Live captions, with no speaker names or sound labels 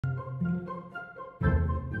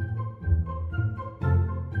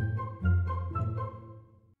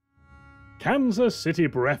Kansas City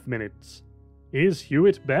Breath Minutes. Is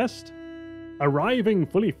Hewitt best? Arriving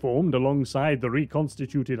fully formed alongside the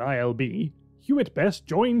reconstituted ILB, Hewitt Best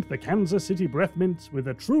joined the Kansas City Breath Mints with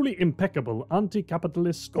a truly impeccable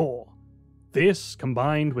anti-capitalist score. This,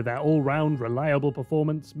 combined with their all-round reliable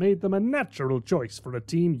performance, made them a natural choice for a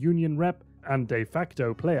team union rep and de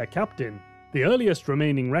facto player captain. The earliest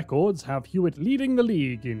remaining records have Hewitt leading the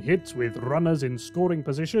league in hits with runners in scoring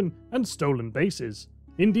position and stolen bases.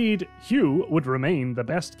 Indeed, Hugh would remain the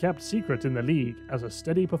best-kept secret in the league as a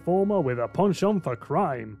steady performer with a penchant for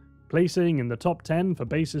crime, placing in the top 10 for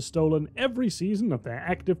bases stolen every season of their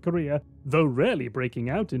active career, though rarely breaking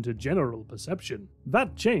out into general perception.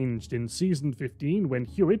 That changed in season 15 when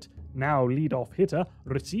Hewitt, now leadoff hitter,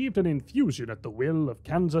 received an infusion at the will of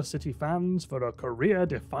Kansas City fans for a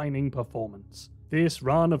career-defining performance. This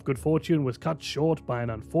run of good fortune was cut short by an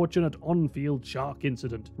unfortunate on-field shark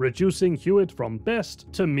incident, reducing Hewitt from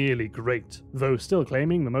best to merely great, though still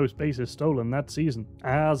claiming the most bases stolen that season.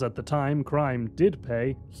 As at the time crime did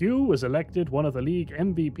pay, Hugh was elected one of the league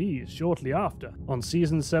MVPs shortly after. On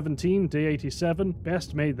season 17, day 87,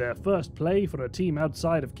 Best made their first play for a team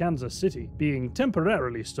outside of Kansas City, being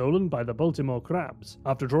temporarily stolen by the Baltimore Crabs.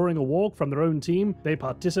 After drawing a walk from their own team, they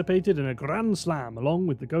participated in a grand slam along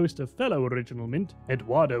with the ghost of fellow original mint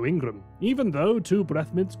Eduardo Ingram. Even though two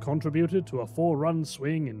breath mints contributed to a 4-run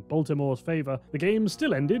swing in Baltimore's favor, the game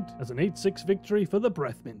still ended as an 8-6 victory for the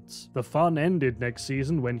breath mints. The fun ended next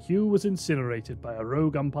season when Hugh was incinerated by a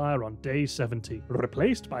rogue umpire on day 70,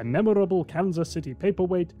 replaced by memorable Kansas City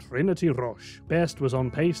paperweight Trinity Roche. Best was on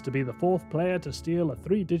pace to be the 4th player to steal a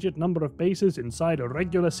 3-digit number of bases inside a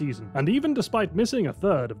regular season, and even despite missing a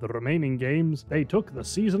third of the remaining games, they took the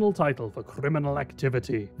seasonal title for criminal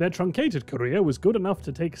activity. Their truncated career was good enough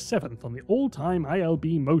to take 7th on the all-time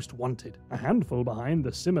ILB Most Wanted, a handful behind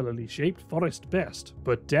the similarly shaped Forrest Best.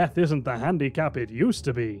 But death isn't the handicap it used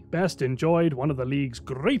to be. Best enjoyed one of the league's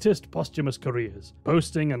greatest posthumous careers,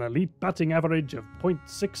 posting an elite batting average of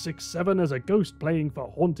 .667 as a ghost playing for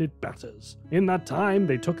haunted batters. In that time,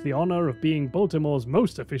 they took the honor of being Baltimore's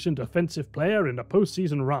most efficient offensive player in a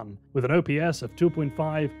postseason run, with an OPS of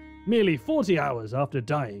 2.5, merely 40 hours after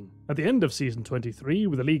dying. At the end of season 23,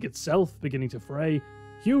 with the league itself beginning to fray,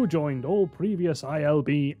 Hugh joined all previous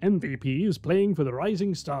ILB MVPs playing for the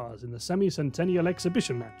Rising Stars in the semi-centennial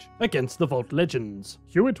exhibition match against the Vault Legends.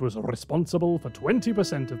 Hewitt was responsible for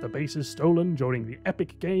 20% of the bases stolen during the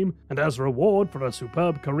epic game, and as reward for a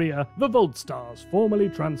superb career, the Vault Stars formally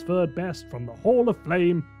transferred Best from the Hall of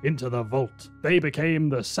Flame into the Vault. They became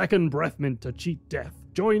the second breath mint to cheat death,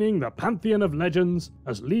 joining the Pantheon of Legends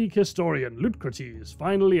as league historian Lucrates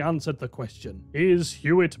finally answered the question, is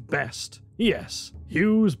Hewitt best? Yes,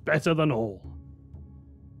 Hugh's better than all.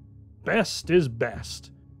 Best is best,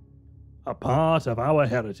 a part of our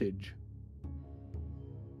heritage.